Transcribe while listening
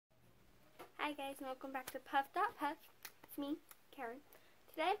Hi guys, and welcome back to Puff.Puff. It's me, Karen.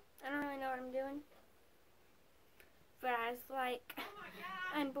 Today, I don't really know what I'm doing, but I was like,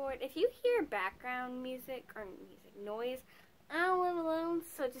 I'm bored. If you hear background music or noise, I don't live alone,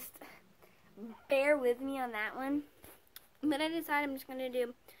 so just bear with me on that one. But I decided I'm just going to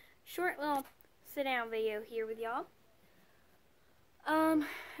do a short little sit-down video here with y'all. I'm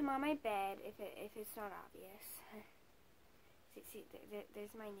on my bed, if it's not obvious. See,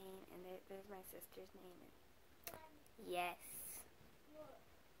 there's my name, and there's my sister's name. Yes.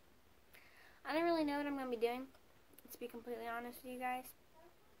 I don't really know what I'm going to be doing, to be completely honest with you guys.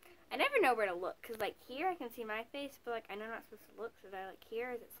 I never know where to look, because, like, here I can see my face, but, like, I know I'm not supposed to look, so that, like,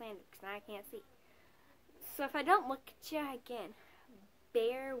 here is it slanted, because now I can't see. So if I don't look at you again,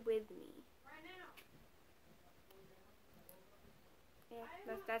 bear with me.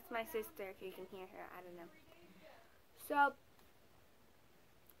 Yeah, that's my sister, if you can hear her, I don't know. So,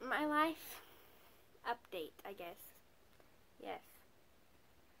 my life update, I guess. Yes.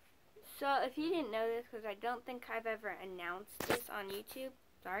 So, if you didn't know this, because I don't think I've ever announced this on YouTube.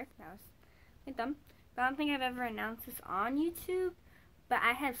 Sorry, that was my thumb. But I don't think I've ever announced this on YouTube. But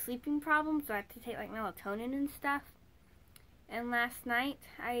I have sleeping problems, so I have to take, like, melatonin and stuff. And last night,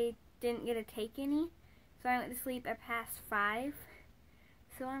 I didn't get to take any. So I went to sleep at past 5.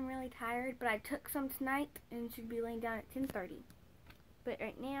 So I'm really tired. But I took some tonight and should be laying down at 10:30. But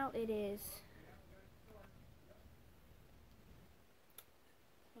right now it is,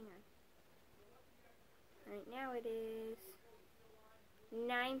 hang on, right now it is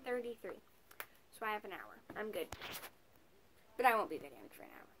 9:33, so I have an hour. I'm good, but I won't be videoing for an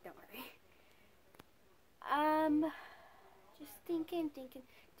hour, don't worry. Just thinking,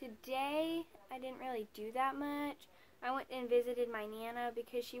 today I didn't really do that much. I went and visited my Nana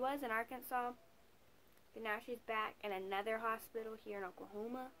because she was in Arkansas. But now she's back in another hospital here in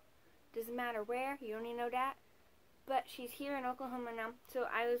Oklahoma. Doesn't matter where, you don't even know that. But she's here in Oklahoma now. So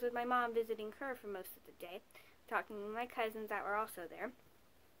I was with my mom visiting her for most of the day. Talking with my cousins that were also there.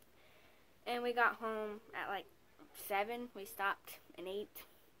 And we got home at like 7. We stopped and ate.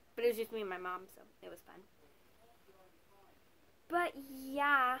 But it was just me and my mom, so it was fun. But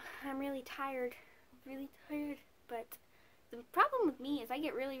yeah, I'm really tired. But the problem with me is I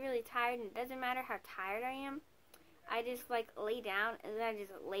get really, really tired, and it doesn't matter how tired I am. I just, like, lay down, and then I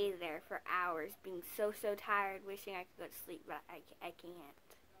just lay there for hours, being so tired, wishing I could go to sleep, but I can't.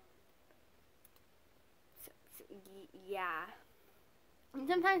 So, yeah. And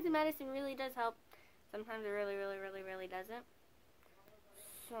sometimes the medicine really does help. Sometimes it really doesn't.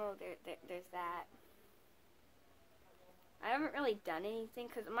 So, there's that. I haven't really done anything,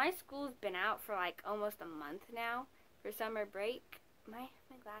 because my school's been out for, like, almost a month now. For summer break, my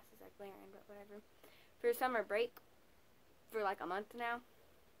glasses are glaring, but whatever. For summer break, for like a month now,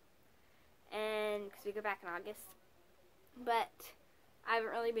 and because we go back in August. But I haven't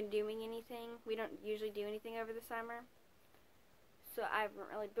really been doing anything. We don't usually do anything over the summer, so I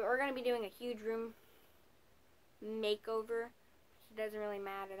haven't really. But we're gonna be doing a huge room makeover. It doesn't really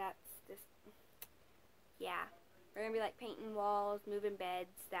matter. That's just, yeah. We're gonna be like painting walls, moving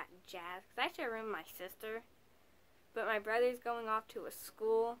beds, that jazz. Cause I share a room with my sister. But my brother's going off to a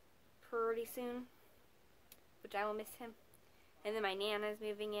school pretty soon, which I will miss him. And then my Nana's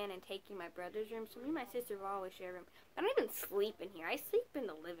moving in and taking my brother's room. So me and my sister will always share a room. I don't even sleep in here. I sleep in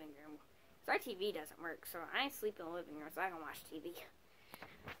the living room. So our TV doesn't work. So I sleep in the living room so I can watch TV.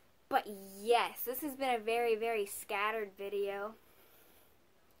 But yes, this has been a very scattered video.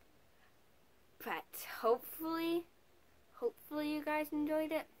 But hopefully you guys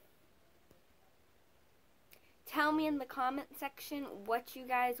enjoyed it. Tell me in the comment section what you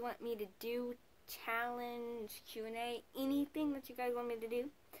guys want me to do, challenge, Q&A, anything that you guys want me to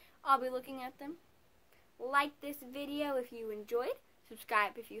do. I'll be looking at them. Like this video if you enjoyed.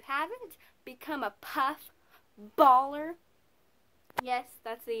 Subscribe if you haven't. Become a Puff Baller. Yes,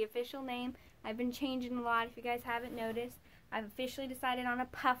 that's the official name. I've been changing a lot if you guys haven't noticed. I've officially decided on a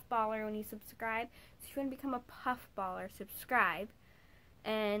Puff Baller when you subscribe. So if you want to become a Puff Baller, subscribe.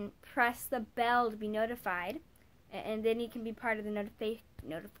 And press the bell to be notified. And then you can be part of the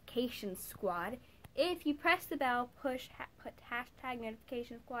notification squad. If you press the bell, put hashtag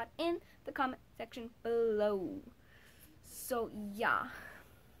notification squad in the comment section below. So yeah,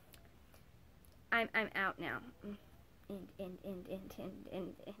 I'm out now.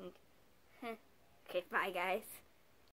 Okay, bye guys.